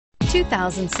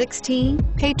2016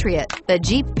 Patriot. The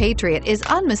Jeep Patriot is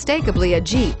unmistakably a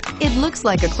Jeep. It looks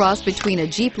like a cross between a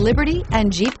Jeep Liberty and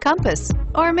Jeep Compass,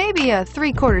 or maybe a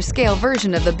 3/4 scale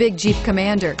version of the big Jeep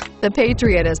Commander. The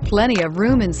Patriot has plenty of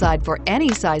room inside for any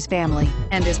size family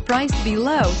and is priced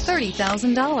below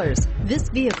 $30,000. This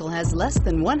vehicle has less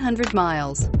than 100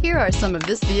 miles. Here are some of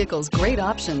this vehicle's great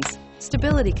options: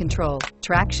 stability control,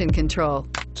 traction control,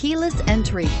 keyless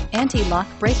entry, anti-lock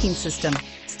braking system,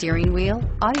 steering wheel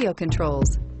audio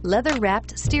controls,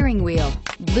 leather-wrapped steering wheel,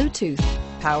 Bluetooth,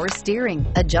 power steering,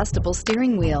 adjustable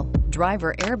steering wheel,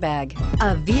 driver airbag.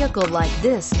 A vehicle like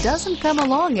this doesn't come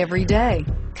along every day.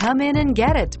 Come in and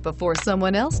get it before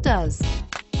someone else does.